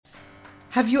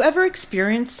Have you ever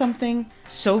experienced something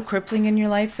so crippling in your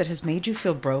life that has made you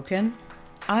feel broken?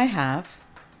 I have.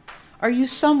 Are you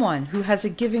someone who has a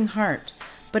giving heart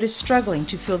but is struggling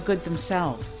to feel good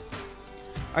themselves?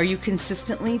 Are you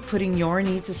consistently putting your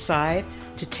needs aside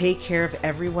to take care of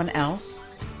everyone else?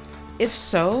 If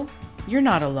so, you're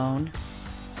not alone.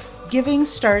 Giving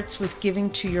starts with giving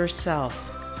to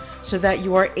yourself so that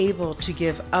you are able to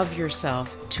give of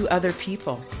yourself to other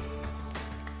people.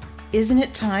 Isn't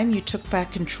it time you took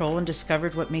back control and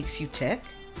discovered what makes you tick?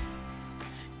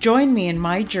 Join me in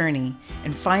my journey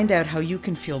and find out how you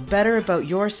can feel better about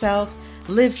yourself,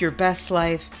 live your best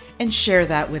life, and share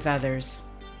that with others.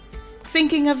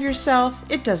 Thinking of yourself,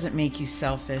 it doesn't make you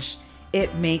selfish.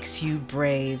 It makes you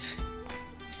brave.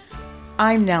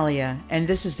 I'm Nelia, and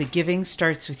this is the Giving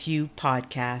Starts With You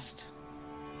podcast.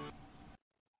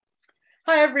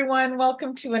 Hi, everyone.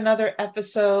 Welcome to another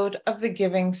episode of the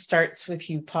Giving Starts With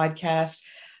You podcast.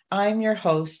 I'm your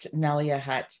host, Nelia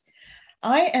Hutt.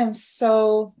 I am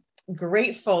so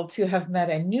grateful to have met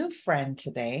a new friend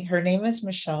today. Her name is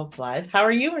Michelle Blood. How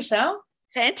are you, Michelle?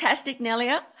 Fantastic,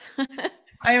 Nelia.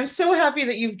 I am so happy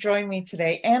that you've joined me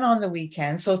today and on the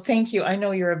weekend. So thank you. I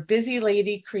know you're a busy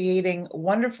lady creating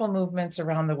wonderful movements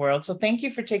around the world. So thank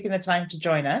you for taking the time to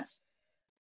join us.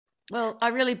 Well, I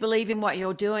really believe in what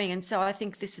you're doing, and so I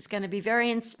think this is going to be very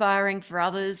inspiring for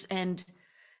others and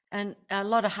a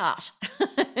lot of heart.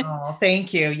 Oh,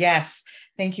 thank you. Yes,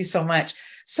 thank you so much.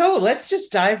 So let's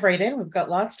just dive right in. We've got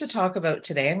lots to talk about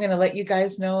today. I'm going to let you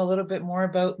guys know a little bit more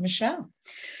about Michelle.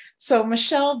 So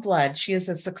Michelle Blood, she is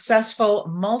a successful,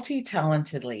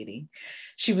 multi-talented lady.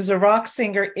 She was a rock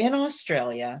singer in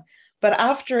Australia, but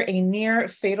after a near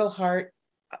fatal car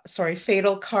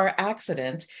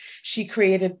accident, she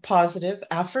created positive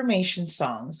affirmation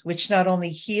songs, which not only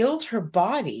healed her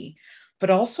body, but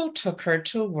also took her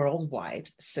to a worldwide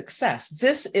success.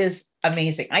 This is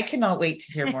amazing. I cannot wait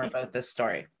to hear more about this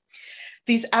story.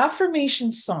 These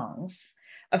affirmation songs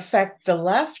affect the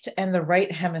left and the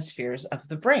right hemispheres of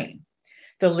the brain.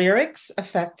 The lyrics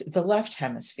affect the left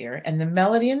hemisphere and the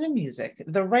melody and the music,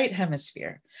 the right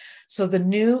hemisphere. So the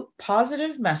new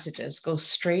positive messages go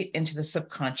straight into the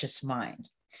subconscious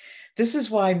mind. This is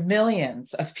why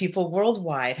millions of people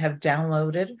worldwide have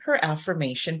downloaded her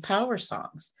affirmation power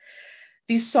songs.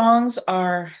 These songs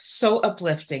are so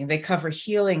uplifting. They cover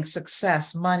healing,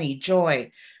 success, money,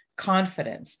 joy,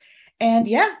 confidence. And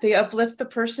yeah, they uplift the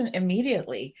person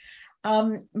immediately.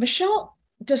 Michelle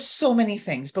does so many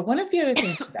things, but one of the other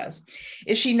things she does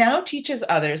is she now teaches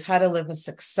others how to live a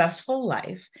successful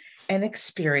life and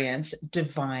experience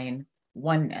divine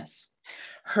oneness.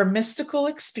 Her mystical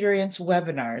experience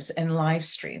webinars and live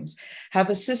streams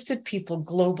have assisted people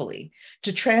globally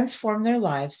to transform their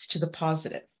lives to the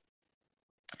positive.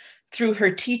 Through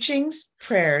her teachings,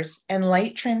 prayers, and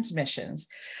light transmissions,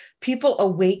 people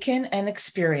awaken and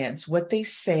experience what they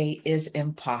say is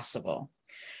impossible.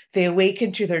 They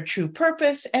awaken to their true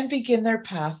purpose and begin their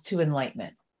path to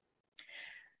enlightenment.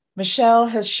 Michelle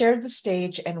has shared the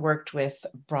stage and worked with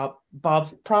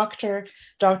Bob Proctor,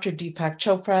 Dr. Deepak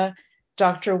Chopra,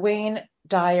 Dr. Wayne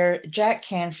Dyer, Jack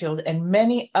Canfield, and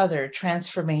many other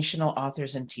transformational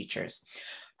authors and teachers.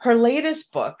 Her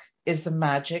latest book is The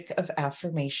Magic of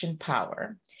Affirmation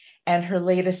Power, and her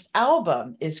latest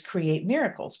album is Create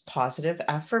Miracles, positive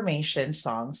affirmation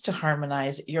songs to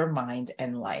harmonize your mind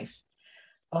and life.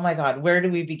 Oh my God, where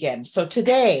do we begin? So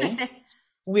today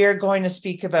we are going to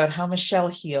speak about how Michelle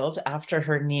healed after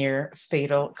her near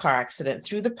fatal car accident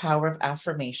through the power of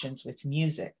affirmations with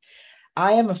music.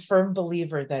 I am a firm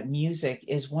believer that music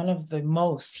is one of the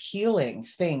most healing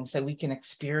things that we can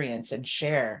experience and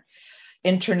share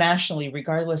internationally,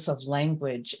 regardless of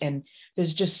language. And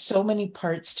there's just so many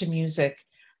parts to music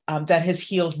that has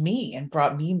healed me and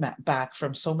brought me back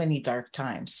from so many dark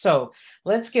times. So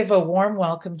let's give a warm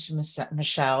welcome to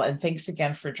Michelle, and thanks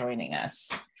again for joining us.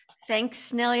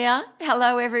 Thanks, Nelia.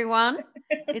 Hello, everyone.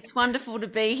 It's wonderful to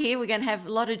be here. We're going to have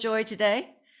a lot of joy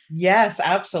today. Yes,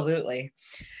 absolutely.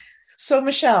 So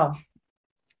Michelle,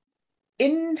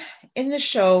 in the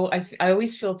show, I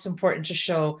always feel it's important to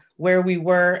show where we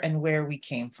were and where we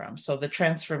came from. So the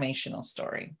transformational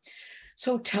story.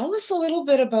 So tell us a little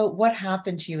bit about what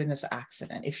happened to you in this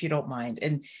accident, if you don't mind.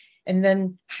 And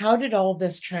then how did all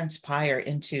this transpire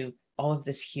into all of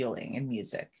this healing and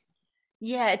music?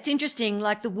 Yeah, it's interesting.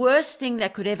 Like the worst thing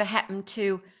that could ever happen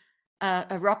to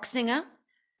a rock singer.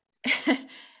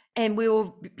 And we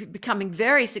were becoming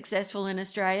very successful in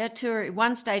Australia. At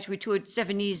one stage, we toured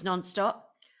 7 years nonstop,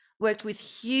 worked with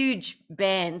huge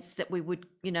bands that we would,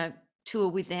 tour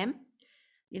with them,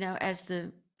 as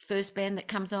the first band that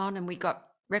comes on, and we got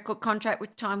record contract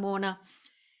with Time Warner.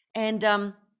 And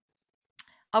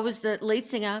I was the lead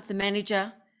singer, the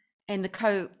manager, and the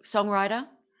co-songwriter,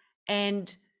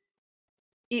 and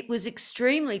it was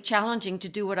extremely challenging to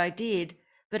do what I did.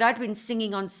 But I'd been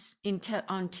singing on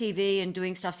TV and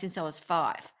doing stuff since I was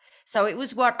 5, so it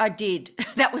was what I did.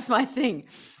 That was my thing,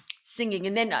 singing.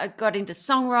 And then I got into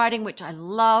songwriting, which I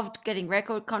loved, getting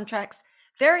record contracts.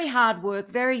 Very hard work,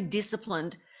 very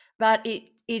disciplined, but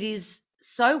it is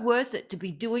so worth it to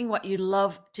be doing what you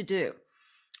love to do.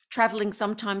 Traveling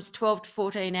sometimes 12 to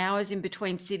 14 hours in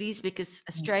between cities because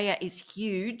Australia is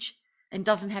huge and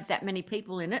doesn't have that many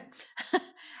people in it.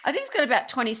 I think it's got about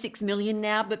 26 million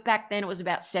now, but back then it was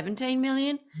about 17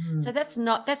 million. So that's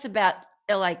about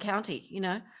LA County, you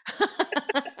know,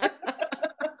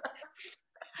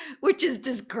 which is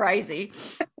just crazy.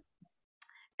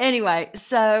 Anyway,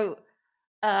 so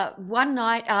one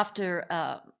night after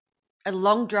a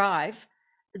long drive,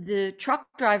 the truck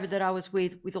driver that I was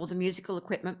with all the musical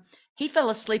equipment, he fell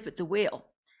asleep at the wheel.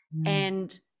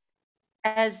 And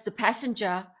as the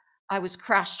passenger, I was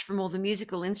crushed from all the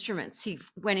musical instruments. He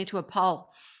went into a pole.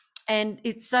 And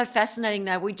it's so fascinating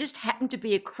now. We just happened to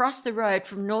be across the road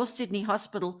from North Sydney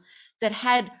Hospital that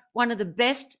had one of the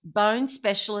best bone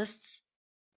specialists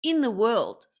in the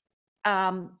world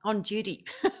on duty.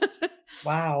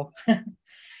 Wow.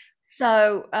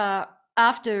 So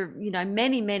after,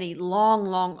 many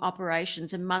long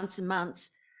operations and months,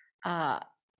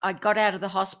 I got out of the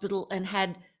hospital and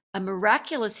had a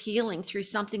miraculous healing through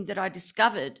something that I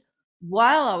discovered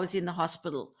while I was in the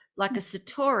hospital, like a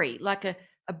satori, like a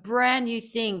brand new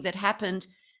thing that happened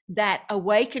that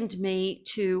awakened me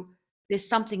to there's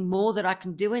something more that I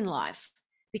can do in life.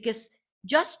 Because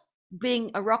just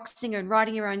being a rock singer and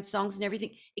writing your own songs and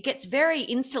everything, it gets very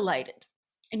insulated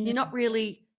and you're not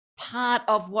really part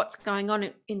of what's going on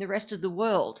in the rest of the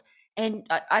world. And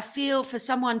I feel for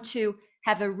someone to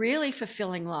have a really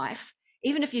fulfilling life,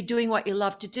 even if you're doing what you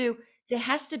love to do, there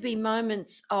has to be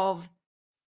moments of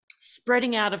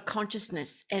spreading out of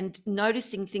consciousness and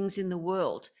noticing things in the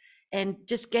world and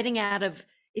just getting out of,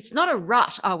 it's not a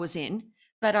rut I was in,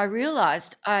 but I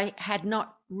realized I had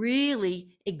not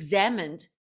really examined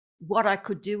what I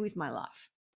could do with my life.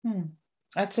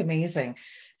 That's amazing.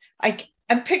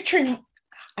 I'm picturing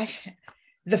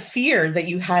the fear that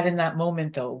you had in that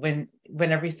moment, though, when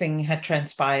everything had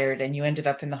transpired and you ended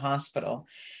up in the hospital.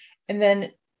 And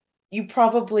then you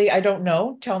probably, I don't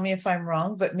know, tell me if I'm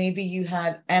wrong, but maybe you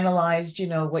had analyzed,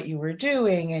 what you were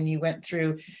doing, and you went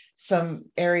through some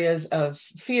areas of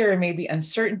fear and maybe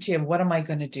uncertainty of what am I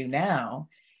going to do now?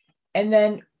 And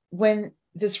then when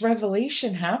this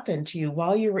revelation happened to you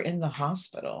while you were in the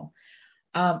hospital,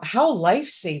 how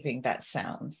life-saving that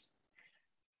sounds.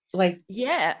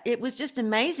 Yeah, it was just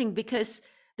amazing because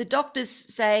the doctors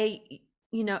say,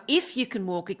 if you can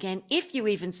walk again, if you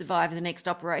even survive the next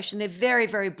operation, they're very,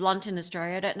 very blunt in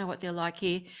Australia. I don't know what they're like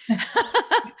here.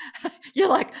 You're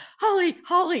like, holy.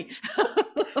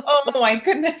 Oh my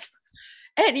goodness.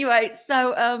 Anyway,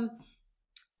 so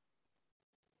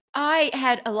I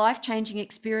had a life-changing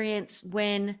experience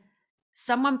when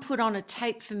someone put on a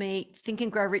tape for me, Think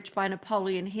and Grow Rich by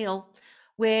Napoleon Hill,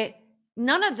 where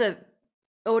none of the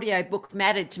audio book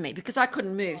mattered to me because I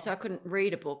couldn't move, so I couldn't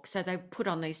read a book. So they put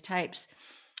on these tapes.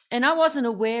 And I wasn't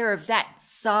aware of that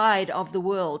side of the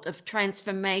world of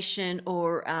transformation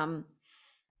or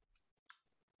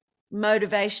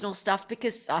motivational stuff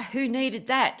because who needed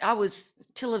that? I was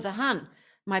Till of the Hun,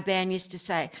 my band used to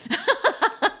say.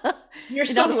 You're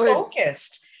so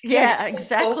focused. Yeah,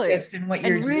 exactly. Focused in what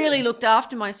you're doing. Really looked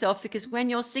after myself because when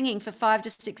you're singing for 5 to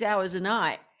 6 hours a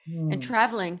night and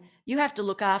traveling, you have to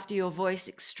look after your voice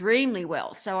extremely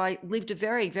well. So I lived a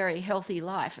very, very healthy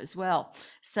life as well.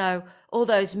 So all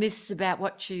those myths about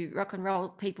what you rock and roll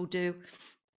people do.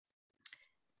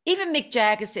 Even Mick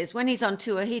Jagger says when he's on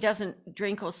tour, he doesn't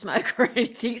drink or smoke or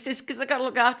anything. He says, because I got to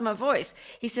look after my voice.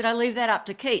 He said, I leave that up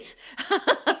to Keith.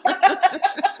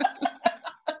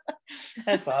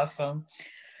 That's awesome.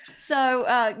 So,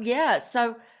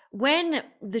 so when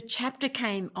the chapter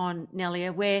came on,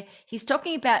 Nelia, where he's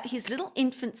talking about his little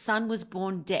infant son was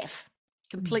born deaf,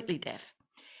 completely deaf.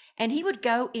 And he would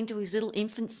go into his little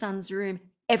infant son's room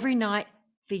every night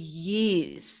for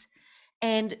years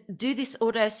and do this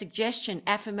auto-suggestion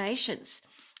affirmations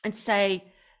and say,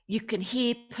 you can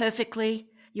hear perfectly,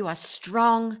 you are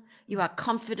strong, you are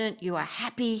confident, you are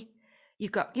happy,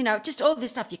 you've got, just all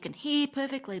this stuff, you can hear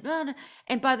perfectly. Blah, blah.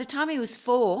 And by the time he was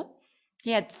 4,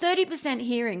 he had 30%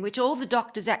 hearing, which all the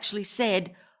doctors actually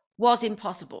said was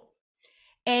impossible.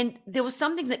 And there was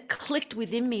something that clicked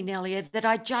within me, Nelia, that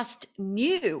I just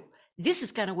knew this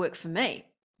is going to work for me.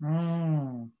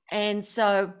 And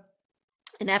so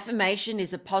an affirmation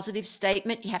is a positive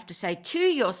statement you have to say to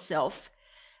yourself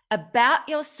about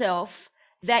yourself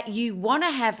that you want to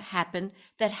have happen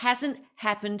that hasn't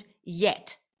happened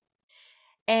yet.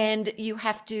 And you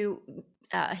have to,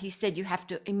 he said, you have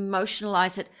to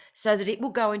emotionalize it so that it will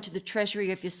go into the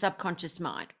treasury of your subconscious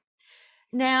mind.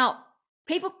 Now,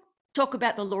 people talk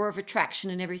about the law of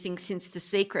attraction and everything since The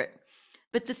Secret.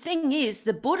 But the thing is,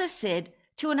 the Buddha said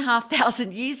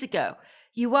 2,500 years ago,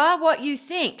 you are what you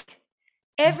think.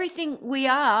 Everything we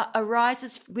are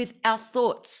arises with our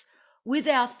thoughts. With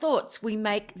our thoughts, we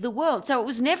make the world. So it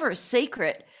was never a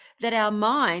secret that our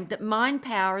mind, that mind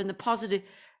power and the positive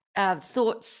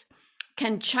thoughts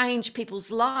can change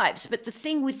people's lives. But the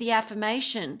thing with the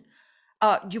affirmation,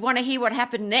 do you want to hear what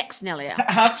happened next, Nelia?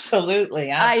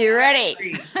 Absolutely. Are you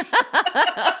ready?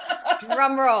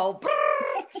 Drum roll.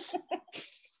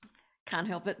 Can't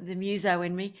help it, the muso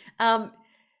in me.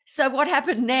 So what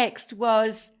happened next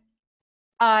was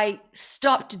I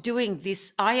stopped doing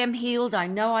this. I am healed. I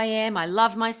know I am. I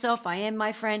love myself. I am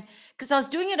my friend. Because I was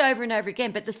doing it over and over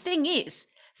again. But the thing is,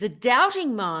 the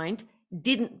doubting mind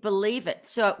didn't believe it.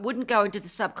 So it wouldn't go into the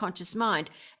subconscious mind.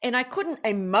 And I couldn't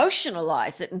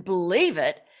emotionalize it and believe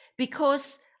it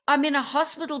because I'm in a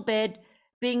hospital bed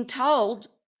being told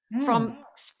from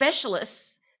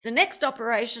specialists, the next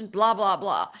operation, blah, blah,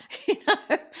 blah. You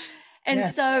know? And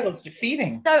so it was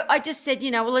defeating. So I just said,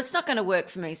 well, it's not going to work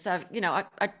for me. So,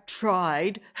 I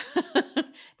tried.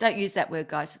 Don't use that word,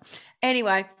 guys.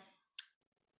 Anyway.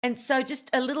 And so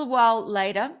just a little while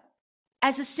later,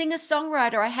 as a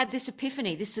singer-songwriter, I had this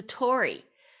epiphany, this satori.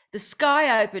 The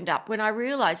sky opened up when I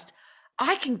realized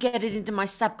I can get it into my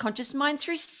subconscious mind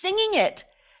through singing it.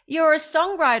 You're a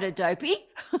songwriter, Dopey.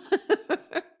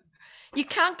 You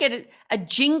can't get a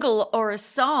jingle or a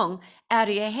song out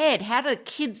of your head. How do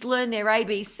kids learn their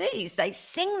ABCs? They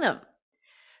sing them.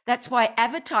 That's why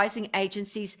advertising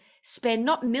agencies spend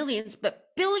not millions, but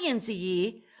billions a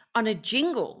year on a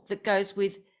jingle that goes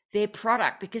with their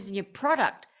product, because your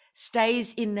product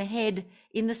stays in the head,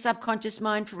 in the subconscious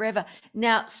mind forever.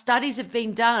 Now, studies have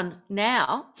been done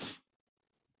now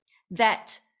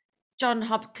that Johns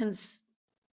Hopkins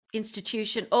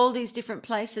Institution, all these different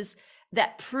places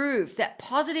that prove that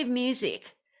positive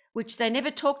music, which they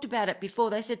never talked about it before.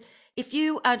 They said, if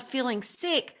you are feeling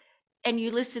sick and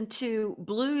you listen to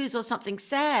blues or something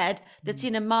sad that's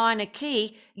in a minor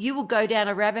key, you will go down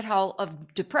a rabbit hole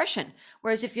of depression.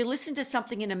 Whereas if you listen to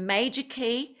something in a major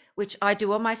key, which I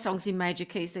do all my songs in major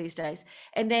keys these days,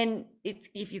 and then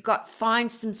if you've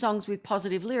find some songs with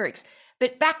positive lyrics.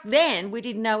 But back then we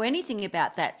didn't know anything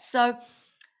about that. So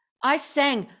I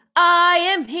sang, I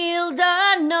am healed,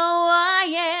 I know I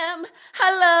am.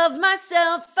 I love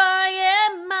myself, I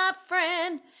am my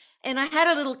friend. And I had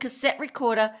a little cassette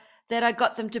recorder that I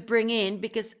got them to bring in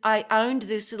because I owned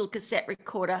this little cassette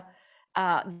recorder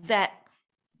that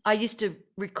I used to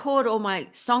record all my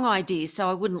song ideas so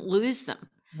I wouldn't lose them.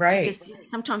 Right. Because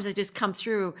sometimes they just come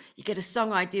through, you get a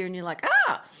song idea and you're like,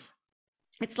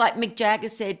 it's like Mick Jagger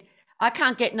said, I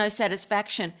can't get no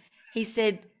satisfaction. He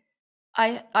said,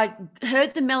 I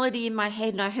heard the melody in my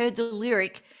head and I heard the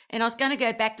lyric and I was going to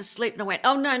go back to sleep and I went,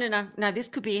 oh, no, this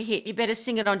could be a hit. You better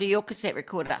sing it onto your cassette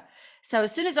recorder. So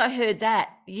as soon as I heard that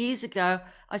years ago,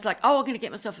 I was like, oh, I'm going to get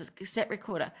myself a cassette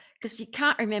recorder because you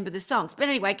can't remember the songs. But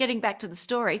anyway, getting back to the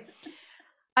story,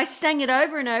 I sang it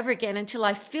over and over again until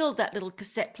I filled that little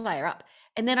cassette player up.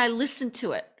 And then I listened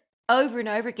to it over and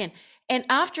over again. And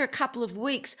after a couple of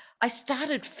weeks, I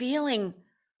started feeling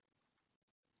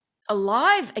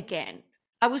alive again.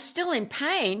 I was still in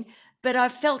pain, but I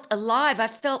felt alive. I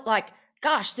felt like,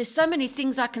 gosh, there's so many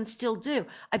things I can still do.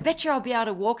 I bet you I'll be able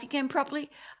to walk again properly.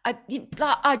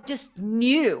 I just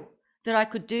knew that I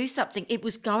could do something. It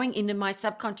was going into my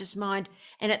subconscious mind.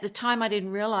 And at the time I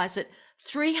didn't realize it,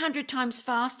 300 times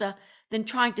faster than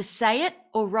trying to say it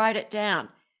or write it down.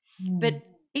 But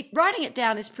writing it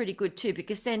down is pretty good too,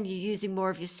 because then you're using more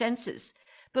of your senses.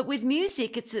 But with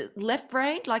music, it's a left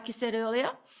brain, like you said earlier,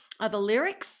 are the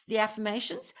lyrics, the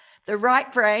affirmations, the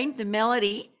right brain, the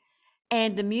melody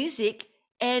and the music,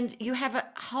 and you have a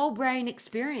whole brain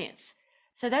experience.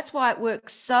 So that's why it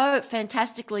works so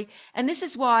fantastically. And this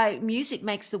is why music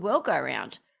makes the world go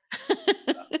round.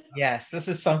 Yes, this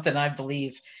is something I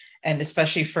believe. And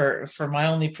especially for my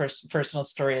only personal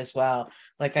story as well.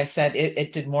 Like I said,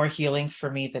 it did more healing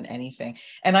for me than anything.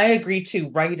 And I agree too,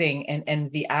 writing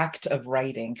and the act of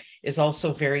writing is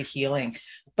also very healing.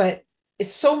 But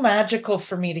it's so magical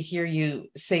for me to hear you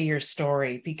say your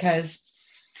story, because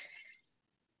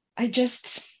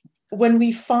when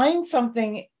we find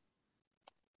something,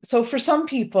 so for some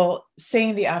people,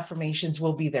 saying the affirmations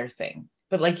will be their thing.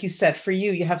 But like you said, for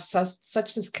you, you have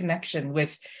such this connection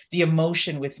with the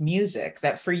emotion, with music,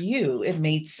 that for you, it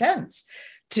made sense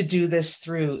to do this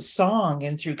through song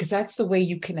and through, because that's the way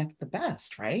you connect the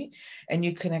best, right? And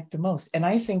you connect the most. And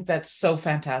I think that's so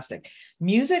fantastic.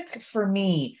 Music for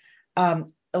me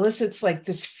elicits like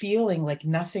this feeling like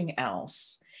nothing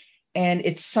else. And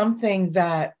it's something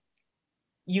that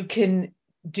you can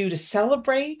do to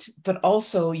celebrate, but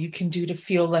also you can do to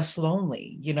feel less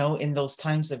lonely, you know, in those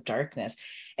times of darkness.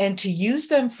 And to use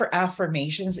them for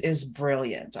affirmations is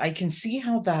brilliant. I can see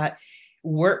how that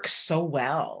works so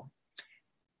well,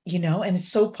 you know, and it's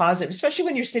so positive, especially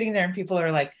when you're sitting there and people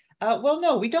are like, well,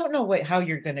 no, we don't know how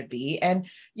you're going to be. And,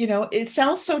 you know, it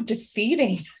sounds so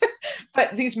defeating,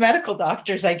 but these medical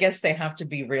doctors, I guess they have to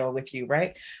be real with you,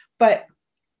 right? But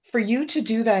for you to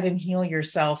do that and heal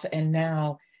yourself and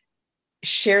now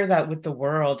share that with the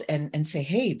world and say,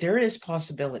 hey, there is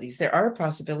possibilities. There are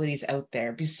possibilities out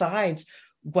there besides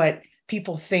what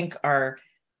people think are,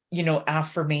 you know,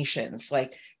 affirmations.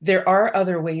 Like there are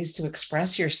other ways to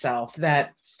express yourself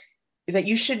that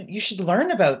you should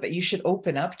learn about, that you should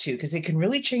open up to, because it can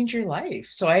really change your life.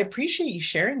 So I appreciate you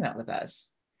sharing that with us.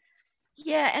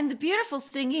 Yeah, and the beautiful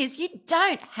thing is you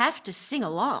don't have to sing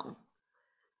along.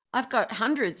 I've got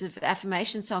hundreds of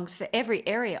affirmation songs for every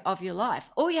area of your life.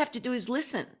 All you have to do is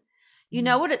listen. You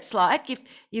know what it's like if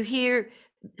you hear,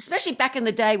 especially back in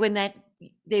the day when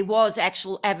there was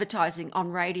actual advertising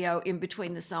on radio in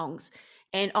between the songs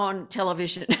and on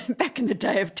television. Back in the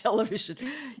day of television,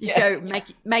 you go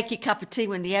make your cup of tea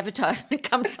when the advertisement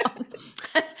comes on.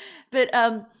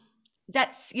 But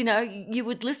that's, you know, you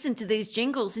would listen to these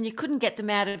jingles and you couldn't get them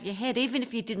out of your head, even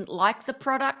if you didn't like the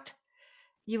product.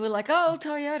 You were like, oh,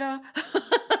 Toyota.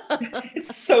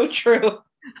 It's so true.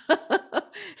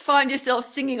 Find yourself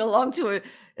singing along to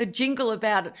a jingle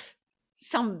about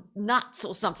some nuts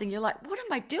or something. You're like, what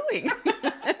am I doing?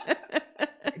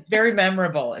 Very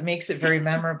memorable. It makes it very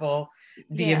memorable.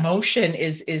 The emotion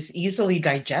is easily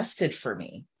digested for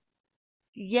me.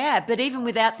 Yeah, but even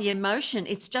without the emotion,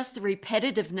 it's just the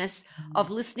repetitiveness of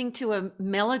listening to a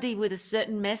melody with a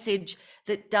certain message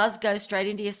that does go straight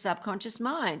into your subconscious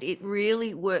mind. It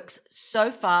really works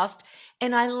so fast.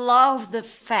 And I love the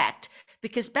fact,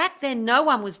 because back then no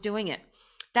one was doing it.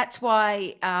 That's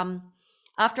why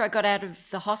after I got out of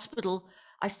the hospital,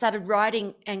 I started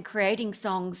writing and creating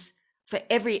songs for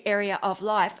every area of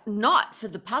life, not for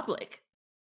the public,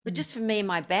 but just for me and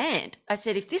my band. I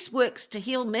said, if this works to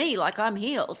heal me like I'm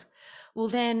healed, well,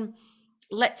 then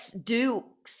let's do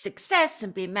success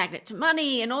and be a magnet to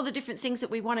money and all the different things that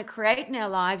we want to create in our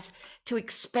lives to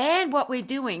expand what we're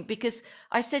doing. Because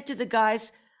I said to the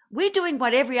guys, we're doing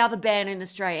what every other band in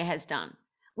Australia has done.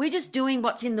 We're just doing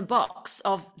what's in the box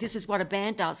of this is what a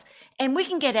band does. And we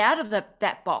can get out of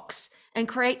that box and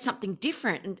create something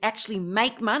different and actually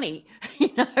make money, you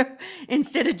know,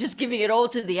 instead of just giving it all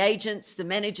to the agents, the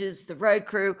managers, the road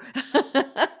crew.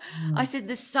 I said,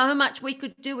 there's so much we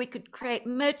could do. We could create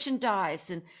merchandise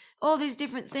and all these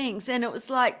different things. And it was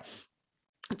like,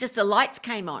 just the lights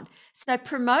came on. So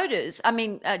promoters,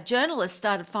 journalists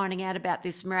started finding out about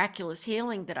this miraculous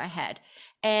healing that I had.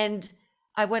 And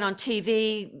I went on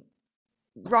TV,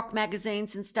 rock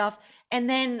magazines and stuff. And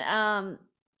then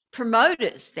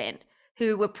promoters then,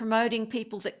 who were promoting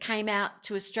people that came out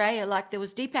to Australia, like there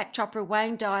was Deepak Chopra,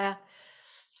 Wayne Dyer,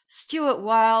 Stuart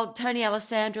Wilde, Tony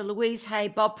Alessandra, Louise Hay,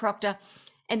 Bob Proctor,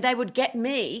 and they would get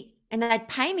me and they'd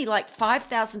pay me like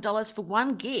 $5,000 for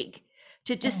one gig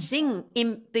to just sing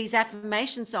in these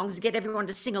affirmation songs, get everyone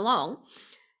to sing along.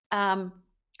 And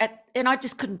I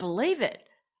just couldn't believe it.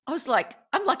 I was like,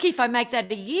 I'm lucky if I make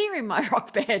that a year in my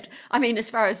rock band. I mean,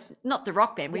 as far as not the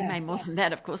rock band, we made more than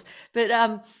that, of course. But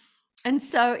and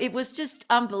so it was just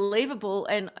unbelievable.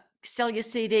 And sell your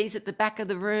CDs at the back of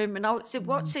the room. And I said,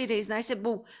 what CDs? And they said,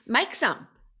 well, make some.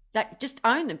 Just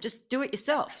own them. Just do it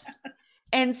yourself.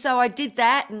 And so I did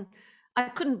that, and I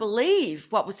couldn't believe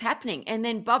what was happening. And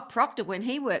then Bob Proctor, when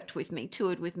he worked with me,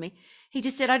 toured with me, he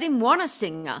just said, I didn't want a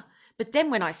singer. But then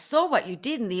when I saw what you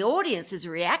did and the audience's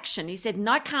reaction, he said, and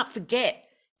I can't forget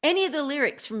any of the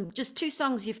lyrics from just two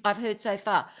songs I've heard so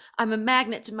far. I'm a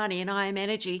magnet to money and I am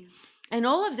energy. And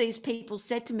all of these people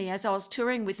said to me as I was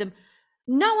touring with them,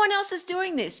 no one else is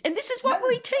doing this. And this is what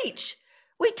we teach.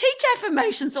 We teach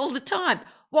affirmations all the time.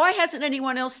 Why hasn't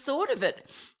anyone else thought of it?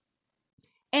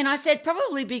 And I said,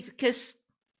 probably because,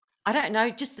 I don't know,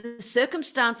 just the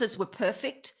circumstances were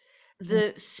perfect.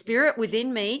 The spirit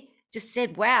within me just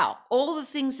said, wow, all the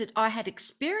things that I had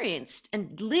experienced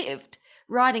and lived,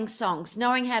 writing songs,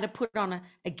 knowing how to put on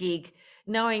a gig,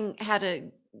 knowing how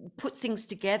to put things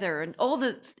together, and all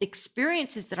the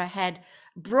experiences that I had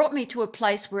brought me to a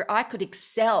place where I could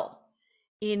excel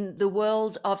in the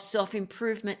world of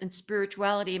self-improvement and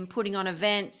spirituality and putting on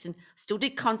events, and still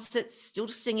did concerts, still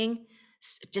singing,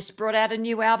 just brought out a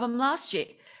new album last year.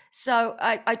 So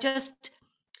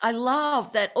I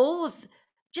love that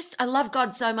I love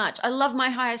God so much. I love my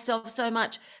higher self so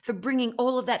much for bringing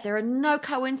all of that. There are no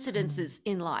coincidences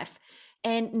in life.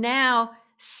 And now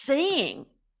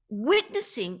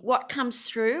witnessing what comes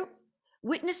through,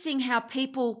 witnessing how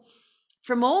people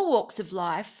from all walks of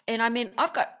life, and I mean,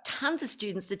 I've got tons of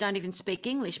students that don't even speak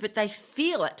English, but they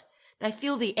feel it. They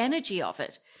feel the energy of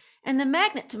it. And the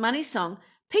Magnet to Money song,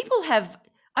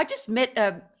 I just met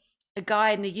a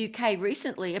guy in the UK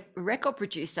recently, a record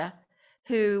producer,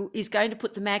 who is going to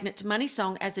put the Magnet to Money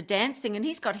song as a dance thing. And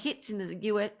he's got hits in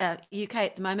the UK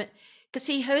at the moment because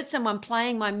he heard someone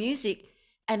playing my music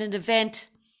at an event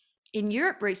in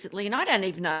Europe recently. And I don't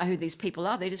even know who these people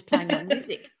are. They're just playing my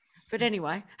music. But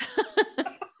anyway,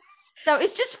 so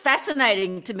it's just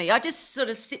fascinating to me. I just sort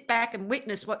of sit back and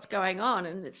witness what's going on.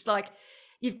 And it's like,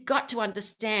 you've got to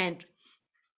understand,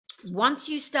 once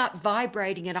you start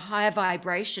vibrating at a higher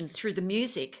vibration through the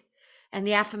music and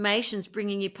the affirmations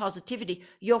bringing you positivity,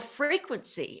 your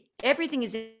frequency, everything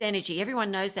is energy. Everyone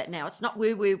knows that now. It's not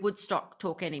woo-woo Woodstock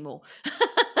talk anymore.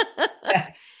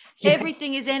 Yes.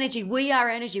 Everything is energy. We are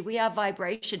energy. We are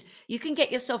vibration. You can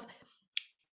get yourself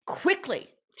quickly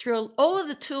through all of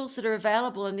the tools that are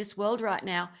available in this world right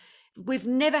now. We've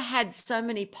never had so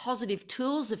many positive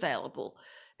tools available.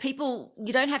 People,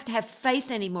 you don't have to have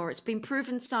faith anymore. It's been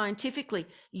proven scientifically.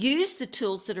 Use the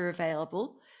tools that are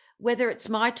available, whether it's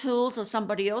my tools or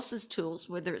somebody else's tools,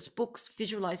 whether it's books,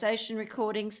 visualization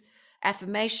recordings,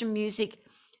 affirmation music,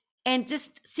 and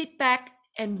just sit back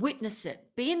and witness it.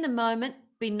 Be in the moment,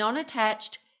 be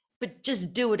non-attached, but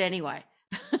just do it anyway.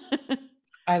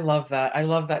 I love that. I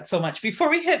love that so much. Before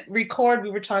we hit record, we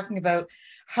were talking about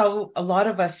how a lot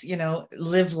of us,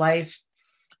 live life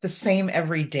the same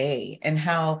every day, and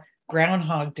how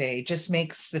Groundhog Day just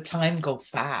makes the time go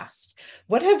fast.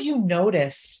 What have you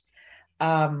noticed?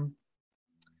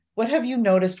 What have you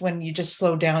noticed when you just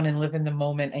slow down and live in the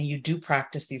moment and you do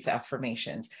practice these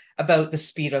affirmations about the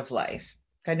speed of life?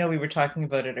 I know we were talking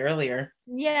about it earlier.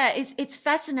 Yeah, it's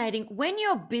fascinating. When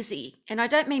you're busy, and I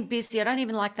don't mean busy, I don't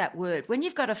even like that word. When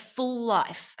you've got a full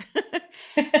life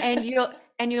and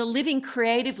you're living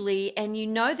creatively, and you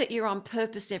know that you're on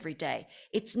purpose every day.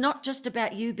 It's not just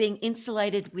about you being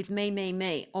insulated with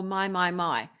me, or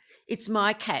my. It's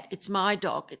my cat, it's my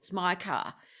dog, it's my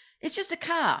car. It's just a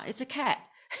car, it's a cat.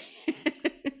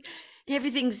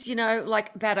 Everything's,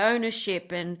 like about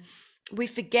ownership, and we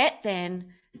forget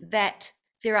then that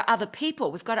there are other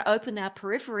people. We've got to open our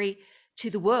periphery to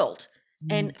the world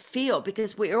and feel,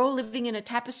 because we're all living in a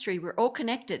tapestry. We're all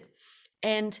connected.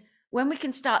 And when we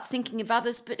can start thinking of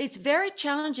others, but it's very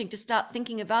challenging to start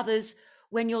thinking of others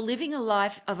when you're living a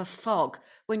life of a fog,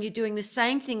 when you're doing the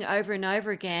same thing over and over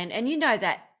again. And you know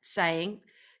that saying,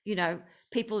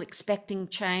 people expecting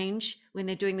change when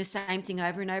they're doing the same thing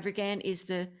over and over again is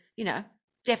the,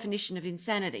 definition of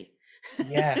insanity.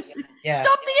 Yes. Yes.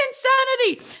 Stop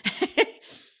the insanity.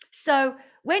 So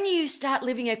when you start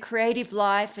living a creative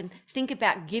life and think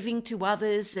about giving to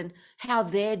others and how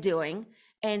they're doing,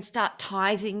 and start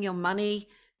tithing your money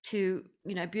to,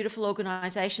 beautiful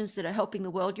organizations that are helping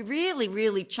the world, you really,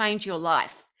 really change your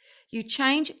life. You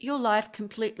change your life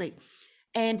completely.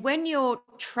 And when you're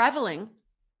traveling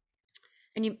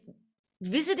and you're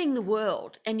visiting the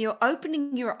world and you're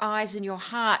opening your eyes and your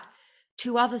heart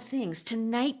to other things, to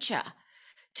nature,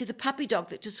 to the puppy dog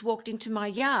that just walked into my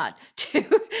yard,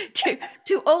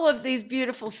 to all of these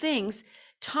beautiful things,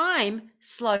 time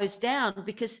slows down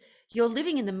because you're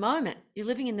living in the moment. You're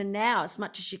living in the now as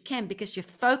much as you can because you're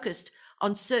focused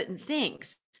on certain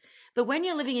things. But when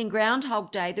you're living in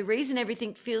Groundhog Day, the reason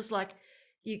everything feels like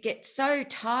you get so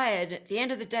tired at the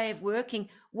end of the day of working,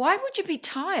 why would you be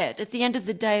tired at the end of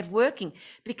the day of working?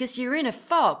 Because you're in a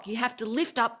fog. You have to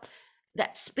lift up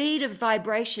that speed of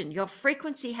vibration. Your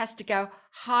frequency has to go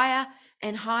higher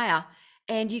and higher,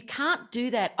 and you can't do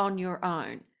that on your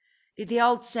own. The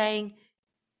old saying,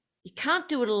 you can't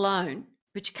do it alone,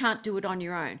 but you can't do it on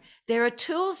your own. There are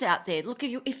tools out there. Look,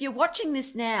 if you're watching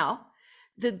this now,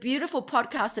 the beautiful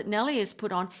podcast that Nellie has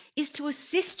put on is to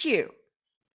assist you.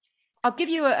 I'll give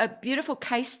you a beautiful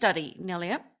case study,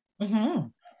 Nellie.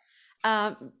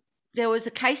 Mm-hmm. There was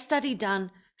a case study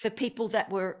done for people that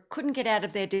couldn't get out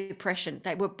of their depression.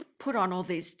 They were put on all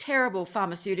these terrible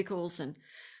pharmaceuticals and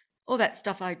all that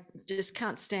stuff I just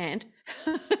can't stand.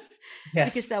 Yes.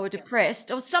 Because they were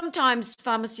depressed. Or sometimes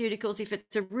pharmaceuticals, if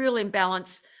it's a real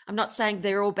imbalance, I'm not saying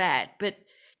they're all bad, but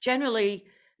generally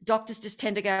doctors just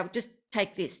tend to go, just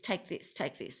take this, take this,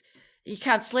 take this. You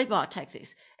can't sleep, oh, take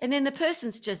this. And then the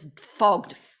person's just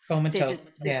fogged. Comatose.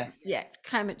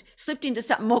 Coma, slipped into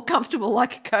something more comfortable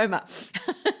like a coma.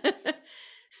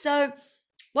 So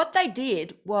what they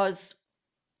did was,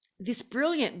 this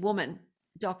brilliant woman,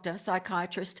 doctor,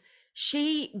 psychiatrist,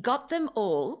 she got them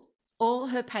all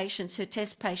her patients, her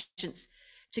test patients,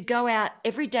 to go out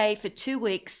every day for 2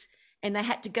 weeks, and they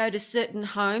had to go to certain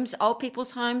homes, old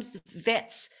people's homes,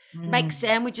 vets, make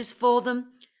sandwiches for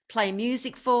them, play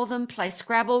music for them, play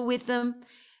Scrabble with them,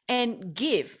 and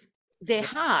give their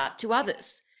heart to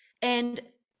others. And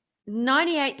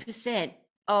 98%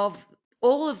 of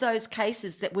all of those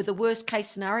cases that were the worst case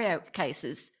scenario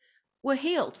cases were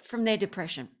healed from their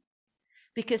depression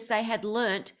because they had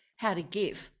learnt how to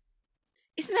give.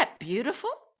 Isn't that beautiful?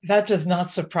 That does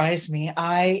not surprise me.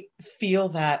 I feel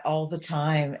that all the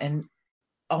time. And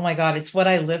oh my God, it's what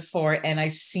I live for. And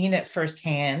I've seen it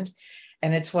firsthand.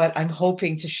 And it's what I'm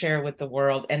hoping to share with the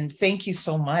world. And thank you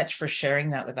so much for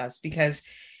sharing that with us, because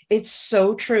it's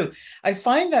so true. I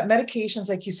find that medications,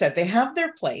 like you said, they have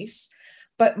their place,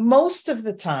 but most of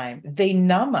the time they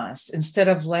numb us instead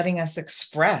of letting us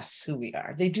express who we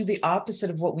are. They do the opposite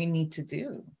of what we need to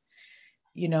do.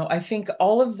 I think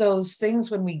all of those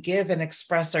things, when we give and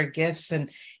express our gifts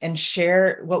and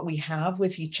share what we have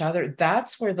with each other,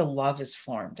 that's where the love is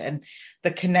formed and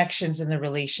the connections and the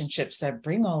relationships that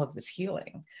bring all of this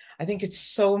healing. I think it's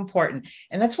so important.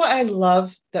 And that's why I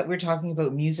love that we're talking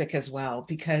about music as well,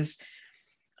 because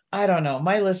I don't know,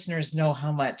 my listeners know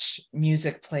how much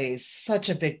music plays such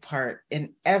a big part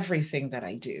in everything that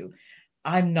I do.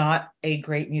 I'm not a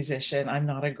great musician. I'm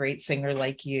not a great singer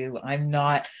like you. I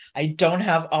don't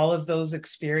have all of those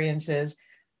experiences,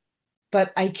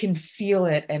 but I can feel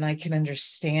it and I can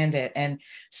understand it. And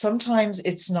sometimes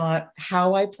it's not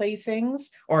how I play things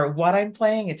or what I'm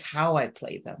playing, it's how I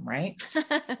play them, right?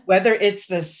 Whether it's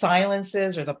the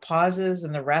silences or the pauses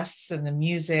and the rests and the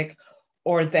music,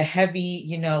 or the heavy,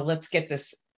 let's get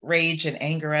this rage and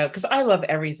anger out, because I love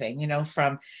everything,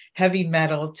 from heavy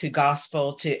metal to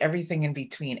gospel to everything in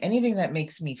between, anything that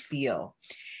makes me feel.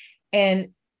 And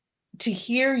to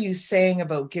hear you saying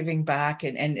about giving back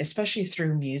and especially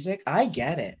through music, I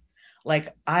get it.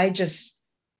 Like, I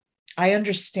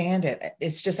understand it.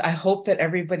 It's just, I hope that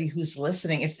everybody who's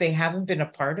listening, if they haven't been a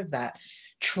part of that,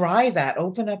 try that,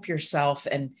 open up yourself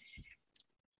and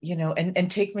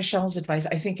take Michelle's advice.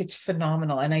 I think it's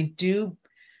phenomenal. And I do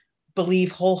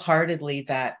believe wholeheartedly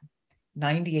that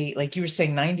 98, like you were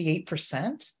saying,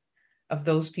 98% of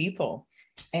those people.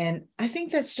 And I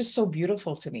think that's just so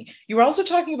beautiful to me. You were also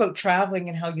talking about traveling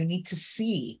and how you need to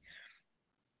see,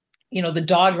 the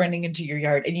dog running into your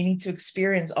yard, and you need to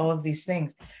experience all of these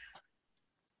things.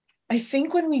 I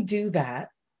think when we do that,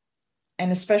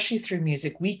 and especially through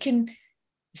music, we can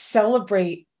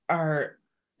celebrate our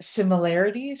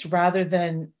similarities rather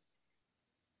than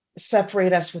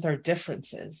separate us with our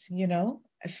differences.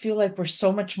 I feel like we're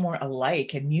so much more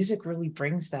alike, and music really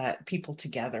brings that people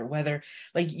together. Whether,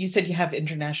 like you said, you have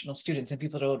international students and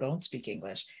people don't speak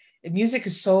English, and music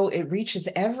is it reaches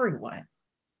everyone.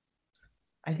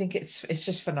 I think it's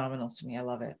just phenomenal to me. I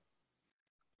love it.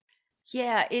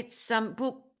 Yeah, it's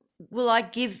will I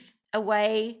give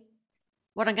away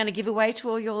what I'm going to give away to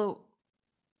all your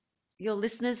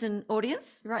listeners and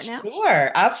audience right now?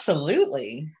 Sure,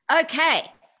 absolutely.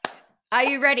 Okay. Are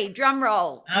you ready? Drum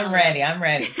roll. I'm ready. I'm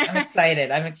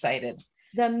excited. I'm excited.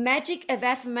 The Magic of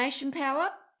Affirmation Power.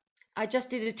 I just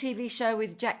did a TV show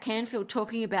with Jack Canfield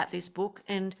talking about this book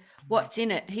and what's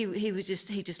in it. He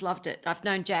just loved it. I've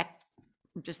known Jack,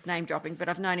 I'm just name dropping, but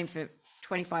I've known him for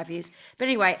 25 years. But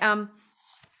anyway,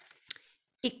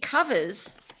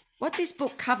 what this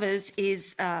book covers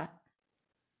is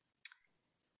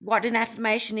what an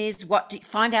affirmation is,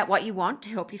 find out what you want to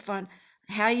help you find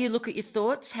how you look at your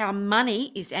thoughts, how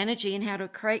money is energy and how to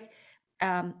create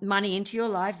money into your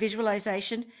life,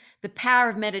 visualization, the power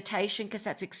of meditation, because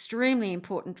that's extremely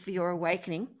important for your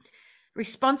awakening,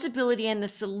 responsibility and the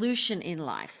solution in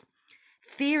life,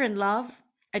 fear and love,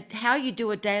 how you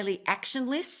do a daily action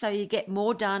list so you get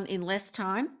more done in less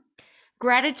time,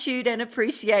 gratitude and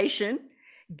appreciation,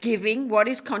 giving, what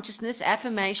is consciousness,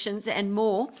 affirmations, and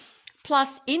more.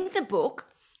 Plus, in the book,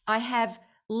 I have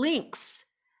links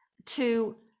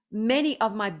to many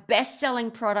of my best-selling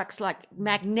products like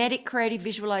magnetic creative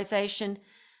visualization,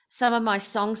 some of my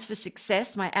songs for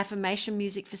success, my affirmation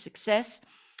music for success.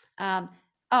 How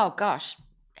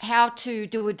to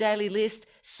do a daily list,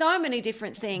 so many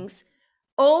different things,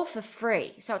 all for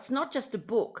free. So it's not just a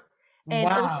book. And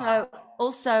wow.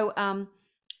 also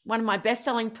one of my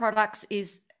best-selling products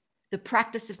is the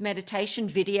practice of meditation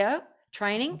video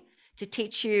training to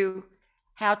teach you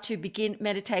how to begin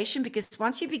meditation, because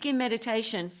once you begin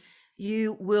meditation,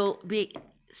 you will be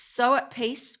so at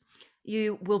peace,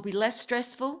 you will be less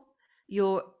stressful,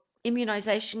 your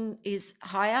immunization is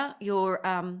higher. Your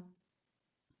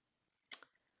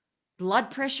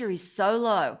blood pressure is so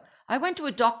low. I went to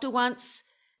a doctor once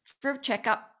for a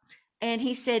checkup, and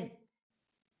he said,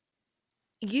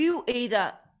 you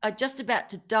either are just about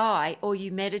to die or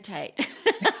you meditate.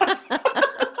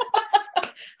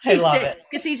 I He love said, it.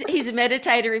 because he's a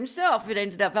meditator himself. I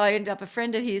ended up a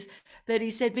friend of his, but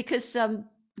he said, because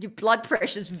your blood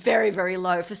pressure is very, very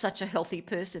low for such a healthy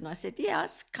person. I said, yeah, I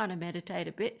kind of meditate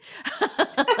a bit.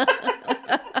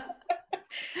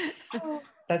 Oh,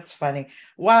 that's funny.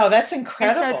 Wow, that's And so,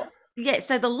 incredible. yeah,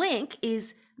 so the link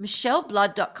is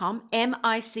michelleblood.com,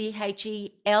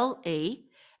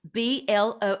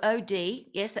 MICHELEBLOOD.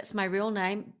 Yes, that's my real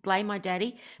name. Blame my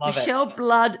daddy. Love it.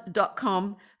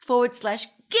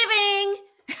 michelleblood.com/giving.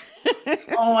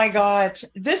 Oh my gosh,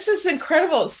 this is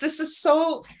incredible. This is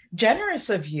so generous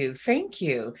of you. Thank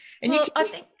you. And you Well,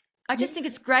 can I just think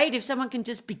it's great if someone can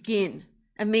just begin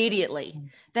immediately.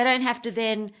 They don't have to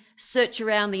then search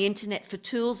around the internet for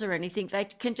tools or anything. They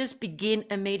can just begin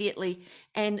immediately.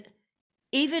 And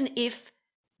even if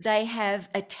they have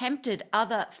attempted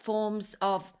other forms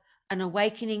of an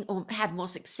awakening or have more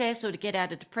success or to get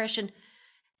out of depression,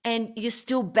 and you're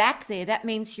still back there, that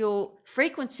means your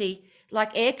frequency,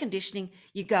 like air conditioning,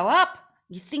 you go up,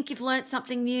 you think you've learned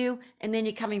something new, and then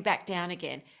you're coming back down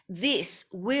again. This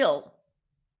will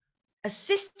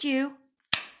assist you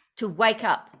to wake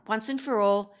up once and for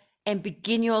all and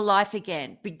begin your life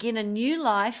again, begin a new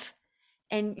life,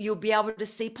 and you'll be able to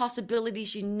see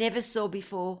possibilities you never saw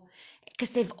before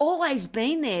because they've always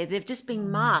been there. They've just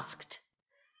been masked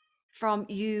from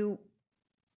you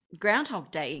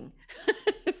groundhog daying.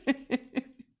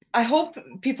 I hope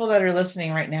people that are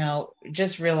listening right now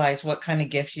just realize what kind of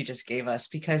gift you just gave us,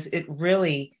 because it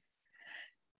really,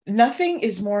 nothing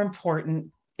is more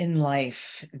important in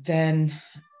life than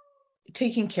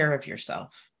taking care of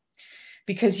yourself,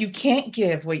 because you can't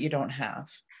give what you don't have,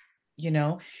 you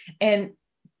know? And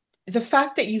the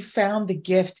fact that you found the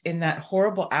gift in that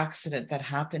horrible accident that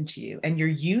happened to you and you're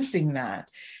using that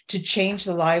to change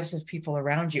the lives of people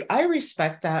around you, I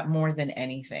respect that more than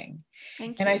anything.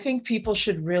 Thank And I you. think people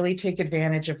should really take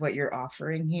advantage of what you're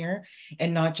offering here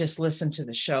and not just listen to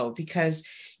the show, because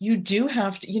you do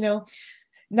have to,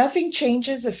 nothing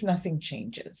changes if nothing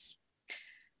changes.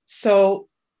 So,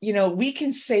 we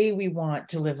can say we want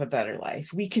to live a better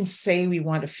life. We can say we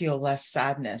want to feel less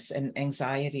sadness and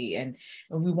anxiety, and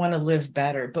we want to live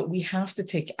better, but we have to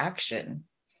take action,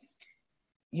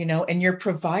 and you're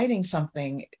providing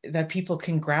something that people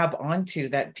can grab onto,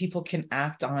 that people can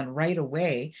act on right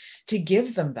away to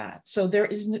give them that. So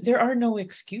there are no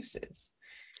excuses,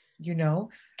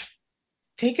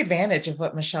 take advantage of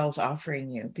what Michelle's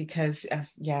offering you, because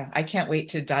yeah, I can't wait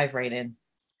to dive right in.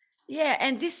 Yeah,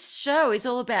 and this show is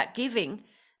all about giving.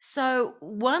 So,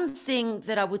 one thing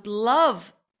that I would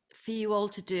love for you all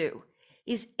to do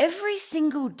is every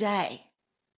single day,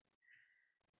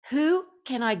 who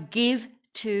can I give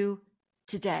to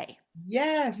today?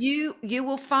 Yes. You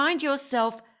will find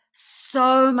yourself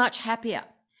so much happier.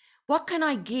 What can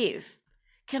I give?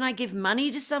 Can I give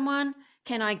money to someone?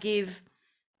 Can I give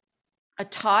a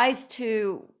tithe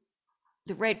to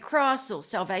the Red Cross or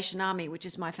Salvation Army, which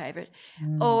is my favorite,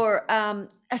 or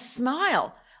a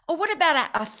smile? Or what about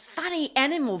a funny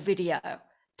animal video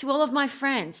to all of my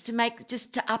friends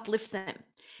to uplift them?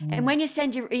 And when you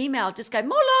send your email, just go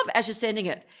more love as you're sending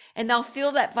it, and they'll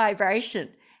feel that vibration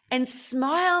and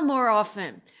smile more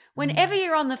often. Whenever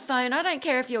you're on the phone, I don't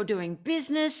care if you're doing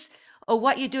business or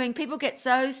what you're doing, people get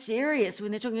so serious when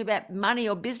they're talking about money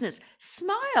or business.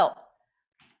 Smile.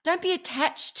 Don't be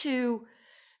attached to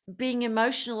being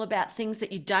emotional about things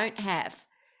that you don't have.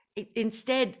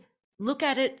 Instead, look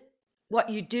at it, what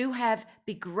you do have,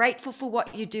 be grateful for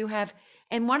what you do have.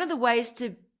 And one of the ways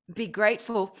to be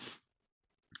grateful,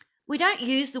 we don't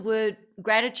use the word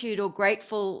gratitude or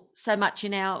grateful so much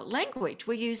in our language.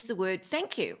 We use the word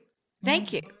thank you.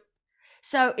 Thank you.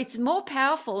 So it's more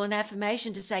powerful an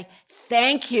affirmation to say,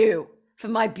 thank you for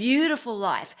my beautiful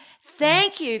life.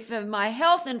 Thank you for my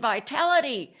health and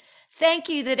vitality. Thank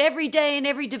you that every day in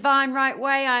every divine right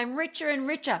way, I'm richer and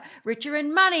richer, richer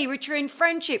in money, richer in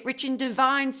friendship, rich in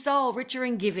divine soul, richer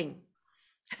in giving.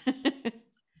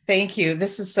 Thank you.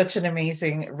 This is such an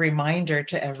amazing reminder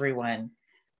to everyone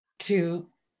to,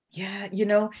 yeah,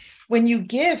 when you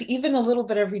give even a little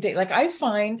bit every day, like I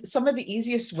find some of the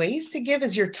easiest ways to give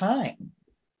is your time.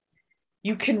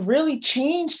 You can really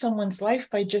change someone's life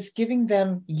by just giving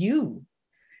them you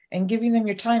and giving them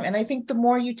your time. And I think the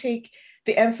more you take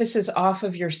the emphasis off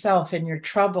of yourself and your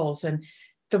troubles, and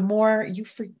the more you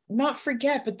not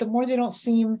forget, but the more they don't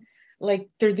seem like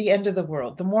they're the end of the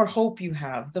world. The more hope you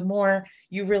have, the more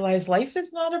you realize life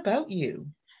is not about you.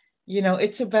 You know,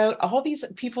 it's about all these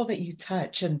people that you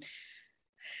touch. And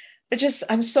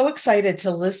I'm so excited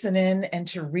to listen in and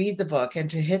to read the book and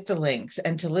to hit the links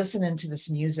and to listen into this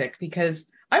music, because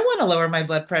I want to lower my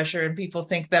blood pressure and people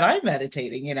think that I'm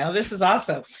meditating. You know, this is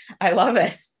awesome. I love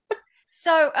it.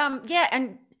 So, yeah,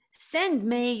 and send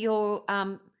me your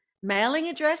mailing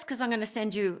address, because I'm going to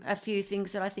send you a few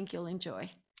things that I think you'll enjoy.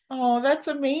 Oh, that's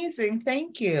amazing.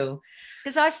 Thank you.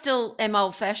 Because I still am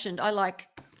old fashioned. I like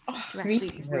to Me actually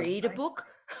too. read a book.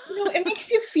 You know, it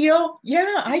makes you feel,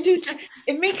 yeah, I do too.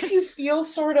 It makes you feel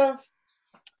sort of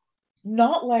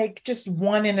not like just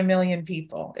one in a million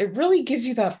people. It really gives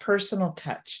you that personal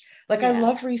touch. Like I Yeah.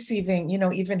 love receiving, you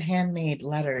know, even handmade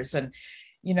letters. And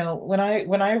you know, when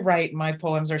I write my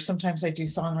poems, or sometimes I do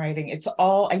songwriting, it's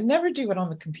all, I never do it on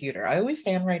the computer. I always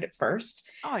handwrite it first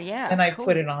Oh, yeah, and of I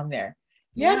put it course. on there.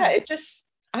 Yeah, Yeah. it just,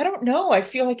 I don't know. I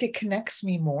feel like it connects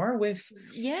me more with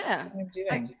Yeah. what I'm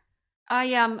I,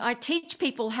 doing. I teach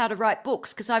people how to write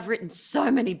books because I've written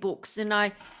so many books, and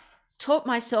I taught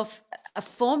myself a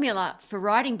formula for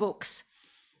writing books.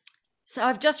 So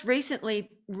I've just recently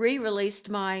re-released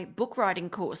my book writing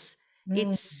course. Mm,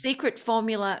 It's Secret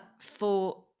Formula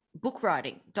for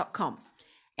Bookwriting.com.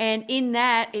 And in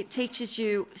that, it teaches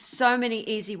you so many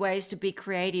easy ways to be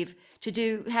creative, to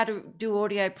do how to do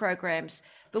audio programs.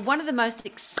 But one of the most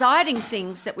exciting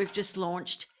things that we've just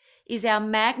launched is our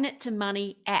Magnet to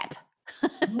Money app.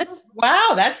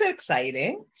 wow, that's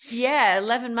exciting. Yeah,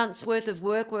 11 months worth of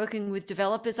work working with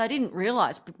developers. I didn't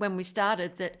realize when we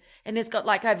started that, and there's got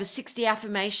like over 60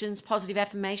 affirmations, positive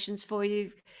affirmations for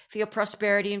you, for your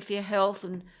prosperity and for your health,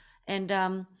 and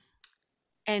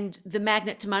and the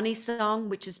Magnet to Money song,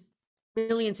 which is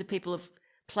millions of people have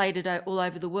played it all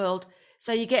over the world.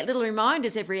 So you get little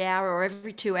reminders every hour or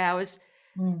every 2 hours.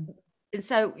 Mm. And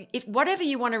so if whatever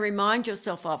you want to remind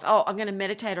yourself of, oh, I'm going to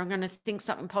meditate, or I'm going to think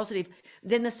something positive,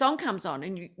 then the song comes on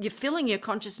and you're filling your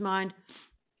conscious mind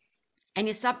and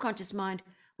your subconscious mind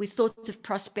with thoughts of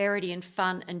prosperity and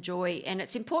fun and joy. And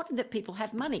it's important that people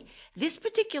have money. This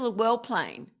particular world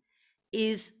plane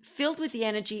is filled with the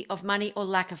energy of money or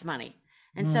lack of money.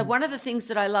 And so Mm. one of the things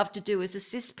that I love to do is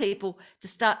assist people to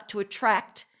start to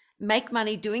attract, make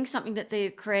money doing something that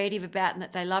they're creative about and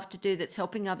that they love to do, that's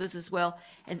helping others as well.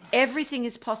 And everything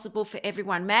is possible for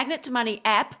everyone.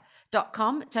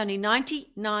 Magnet2Money.app.com. It's only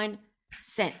 99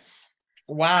 cents.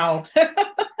 Wow.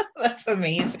 That's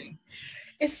amazing.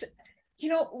 It's, you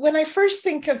know, when I first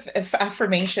think of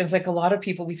affirmations, like a lot of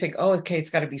people, we think, oh, okay, it's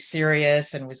got to be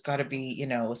serious and it's got to be, you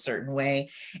know, a certain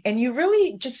way. And you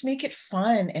really just make it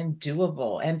fun and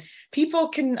doable. And people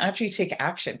can actually take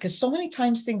action, because so many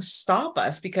times things stop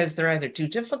us because they're either too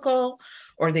difficult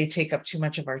or they take up too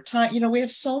much of our time. You know, we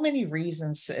have so many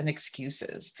reasons and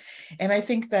excuses. And I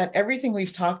think that everything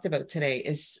we've talked about today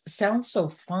sounds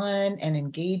so fun and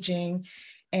engaging.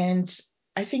 And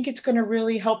I think it's going to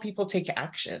really help people take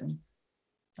action.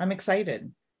 I'm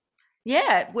excited.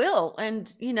 Yeah, it will.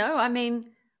 And, you know, I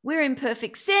mean, we're in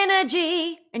perfect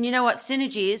synergy. And you know what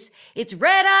synergy is? It's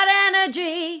red hot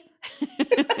energy.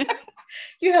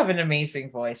 You have an amazing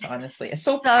voice, honestly. It's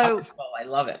so So, powerful. I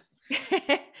love it.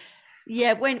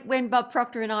 yeah, when Bob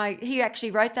Proctor and he actually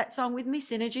wrote that song with me,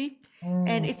 Synergy.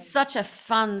 And Mm. it's such a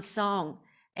fun song.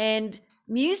 And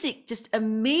music just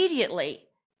immediately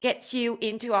gets you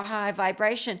into a high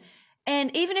vibration.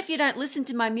 And even if you don't listen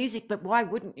to my music, but why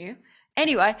wouldn't you?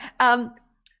 Anyway, I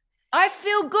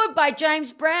Feel Good by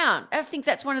James Brown. I think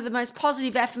that's one of the most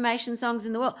positive affirmation songs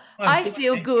in the world. Oh, I good.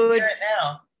 feel I can hear good. it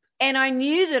now. And I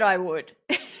knew that I would.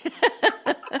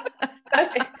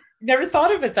 I never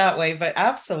thought of it that way, but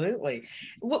absolutely.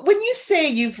 When you say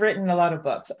you've written a lot of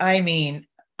books, I mean,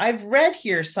 I've read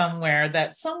here somewhere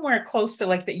that somewhere close to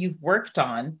like that you've worked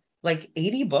on like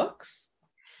 80 books.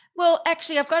 Well,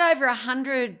 actually, I've got over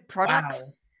 100 Wow.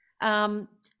 products,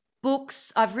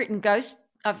 books. I've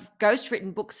ghost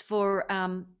written books for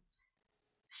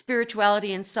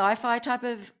spirituality and sci-fi type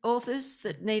of authors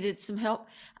that needed some help.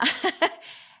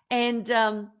 And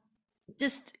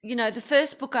just, you know, the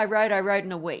first book I wrote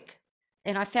in a week.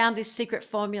 And I found this secret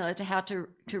formula to how to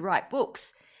write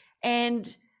books.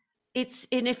 And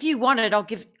if you want it, I'll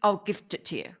gift it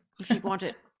to you. If you want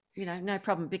it, you know, no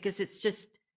problem, because it's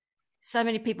just so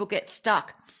many people get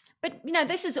stuck. But, you know,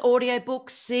 this is audiobooks,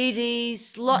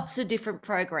 CDs, lots of different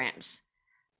programs.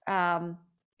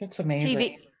 That's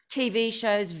amazing. TV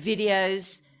shows,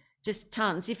 videos, just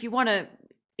tons. If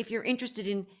you're interested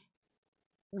in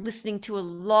listening to a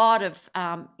lot of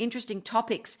interesting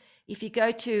topics, if you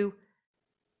go to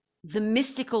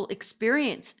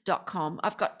themysticalexperience.com,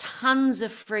 I've got tons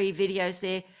of free videos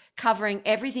there covering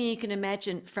everything you can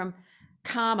imagine, from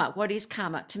karma, what is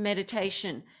karma, to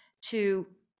meditation, to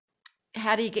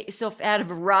how do you get yourself out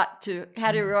of a rut, to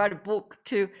how do you write a book,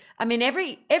 to, I mean,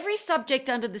 every subject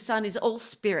under the sun is all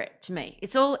spirit to me.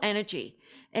 It's all energy.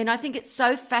 And I think it's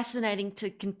so fascinating to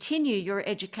continue your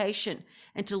education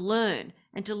and to learn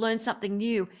something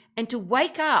new and to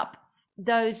wake up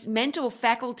those mental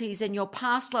faculties and your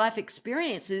past life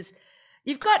experiences.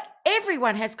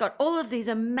 Everyone has got all of these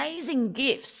amazing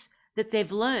gifts that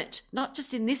they've learnt, not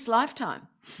just in this lifetime.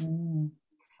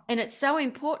 And it's so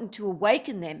important to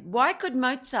awaken them. Why could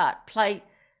Mozart play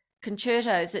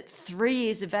concertos at 3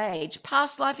 years of age?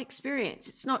 Past life experience.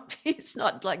 It's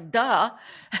not like duh.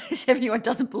 Everyone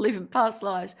doesn't believe in past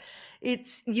lives.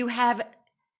 It's, you have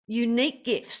unique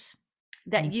gifts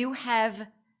that you have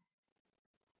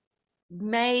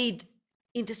made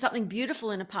into something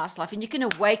beautiful in a past life, and you can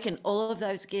awaken all of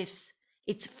those gifts.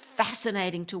 It's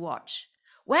fascinating to watch.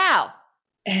 Wow,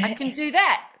 I can do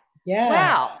that. Yeah.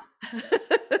 Wow.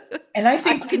 And I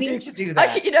think we need to do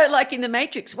that. Like in the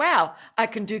Matrix, wow, I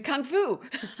can do Kung Fu.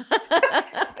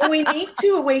 And we need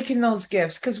to awaken those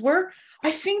gifts, because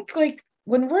I think like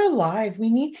when we're alive,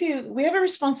 we have a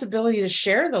responsibility to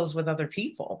share those with other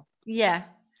people. Yeah.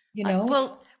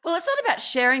 Well, it's not about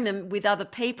sharing them with other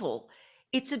people.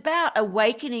 It's about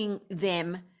awakening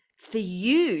them for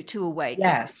you to awaken.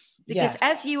 Yes. Because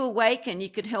as you awaken, you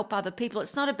can help other people.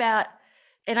 It's not about,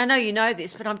 and I know you know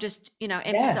this, but I'm just,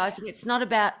 emphasizing, It's not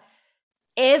about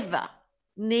ever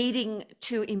needing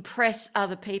to impress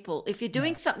other people. If you're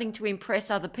doing something to impress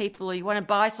other people, or you want to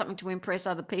buy something to impress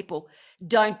other people,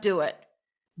 don't do it,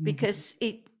 because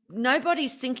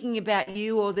nobody's thinking about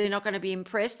you, or they're not going to be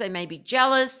impressed. They may be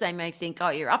jealous. They may think, oh,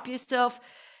 you're up yourself.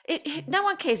 No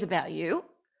one cares about you.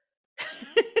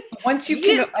 Once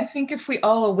I think if we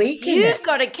all awaken, you've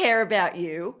got to care about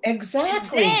you.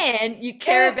 Exactly. And then you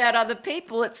care about other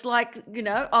people. It's like,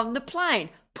 on the plane,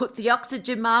 put the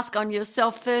oxygen mask on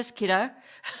yourself first, kiddo.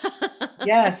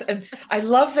 Yes. And I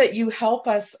love that you help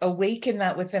us awaken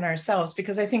that within ourselves,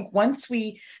 because I think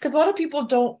because a lot of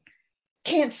people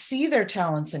can't see their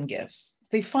talents and gifts.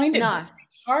 They find it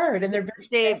hard, and they're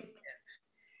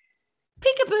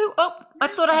peekaboo. Oh, I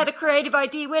thought I had a creative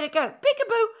idea. Where'd it go?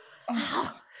 Peekaboo.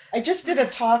 Oh, I just did a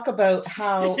talk about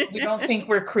how we don't think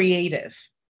we're creative.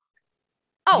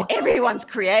 Oh, everyone's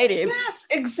creative. Yes,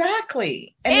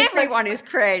 exactly. And everyone is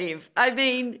creative. I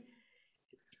mean,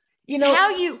 how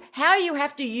you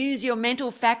have to use your mental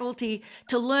faculty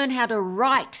to learn how to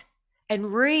write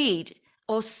and read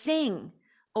or sing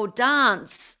or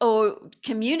dance or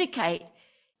communicate.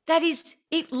 That is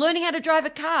learning how to drive a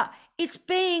car. It's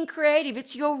being creative.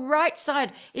 It's your right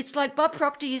side. It's like Bob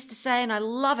Proctor used to say, and I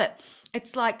love it.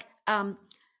 It's like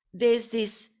there's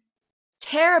this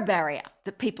terror barrier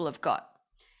that people have got,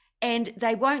 and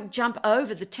they won't jump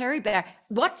over the terror barrier.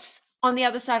 What's on the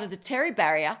other side of the terror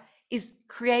barrier is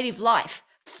creative life,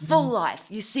 full life.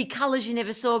 You see colors you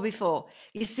never saw before.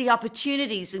 You see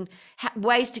opportunities and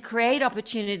ways to create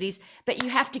opportunities, but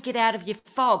you have to get out of your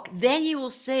fog. Then you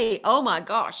will see, oh my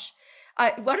gosh.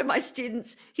 One of my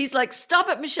students, he's like, stop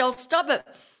it, Michelle, stop it.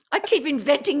 I keep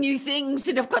inventing new things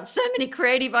and I've got so many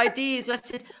creative ideas. I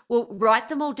said, well, write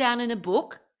them all down in a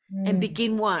book and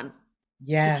begin one.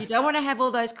 Yeah. Because you don't want to have all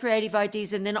those creative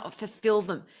ideas and then not fulfill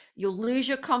them. You'll lose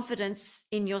your confidence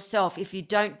in yourself if you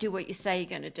don't do what you say you're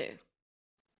going to do.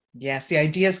 Yes, the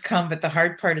ideas come, but the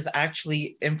hard part is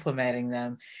actually implementing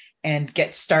them and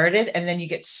get started. And then you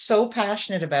get so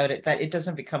passionate about it that it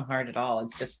doesn't become hard at all.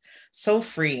 It's just so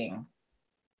freeing.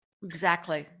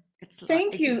 Exactly.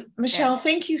 Thank you, Michelle.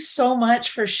 Thank you so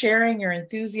much for sharing your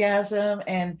enthusiasm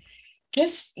and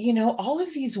just, all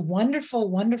of these wonderful,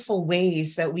 wonderful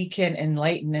ways that we can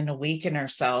enlighten and awaken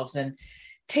ourselves and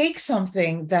take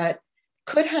something that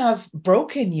could have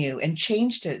broken you and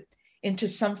changed it into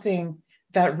something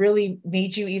that really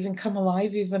made you even come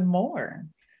alive even more.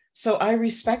 So I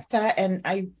respect that. And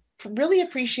I really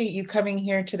appreciate you coming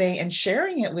here today and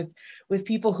sharing it with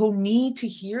people who need to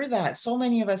hear that. So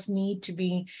many of us need to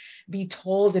be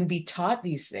told and be taught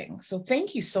these things. So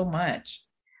thank you so much.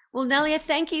 Well, Nelia,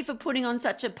 thank you for putting on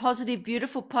such a positive,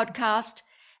 beautiful podcast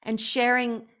and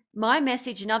sharing my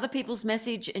message and other people's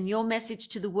message and your message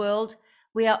to the world.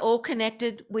 We are all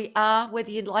connected. We are,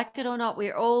 whether you like it or not,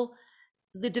 we're all,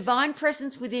 the divine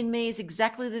presence within me is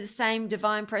exactly the same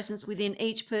divine presence within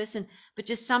each person, but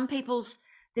just some people's,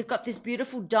 they've got this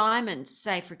beautiful diamond,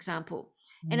 say, for example,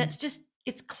 and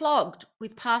it's clogged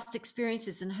with past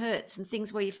experiences and hurts and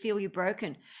things where you feel you're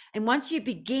broken. And once you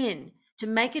begin to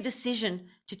make a decision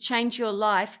to change your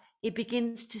life, it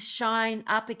begins to shine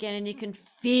up again and you can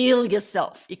feel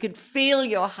yourself. You can feel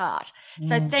your heart.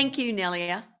 So thank you,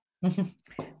 Nelia.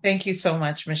 Thank you so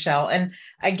much, Michelle. And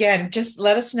again, just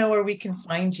let us know where we can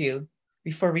find you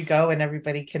before we go and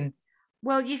everybody can.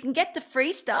 Well, you can get the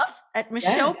free stuff at Yeah.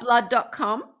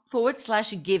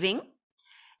 michelleblood.com/giving.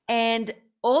 And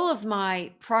all of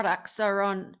my products are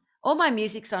on, all my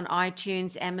music's on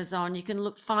iTunes, Amazon. You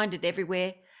can find it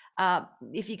everywhere.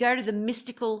 If you go to the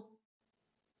Mystical,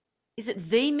 is it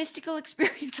the Mystical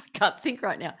Experience? I can't think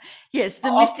right now. Yes,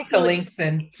 the Mystical. The links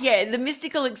in. Yeah, the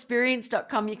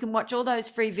mysticalexperience.com. You can watch all those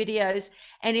free videos.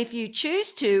 And if you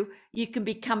choose to, you can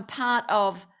become part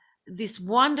of this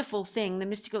wonderful thing, the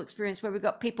Mystical Experience, where we've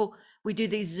got people, we do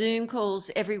these Zoom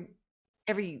calls every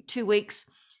 2 weeks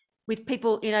with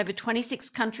people in over 26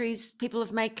 countries. People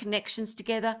have made connections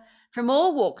together from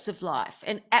all walks of life,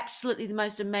 and absolutely the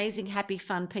most amazing, happy,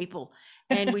 fun people.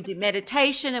 And we do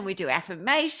meditation and we do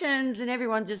affirmations, and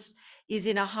everyone just is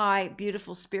in a high,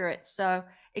 beautiful spirit. So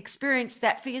experience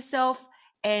that for yourself.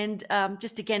 And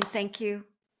just again, thank you.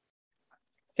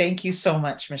 Thank you so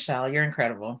much, Michelle. You're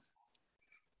incredible.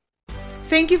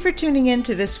 Thank you for tuning in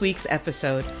to this week's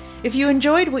episode. If you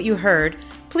enjoyed what you heard,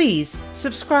 please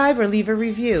subscribe or leave a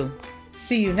review.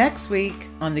 See you next week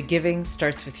on the Giving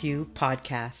Starts With You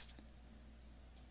podcast.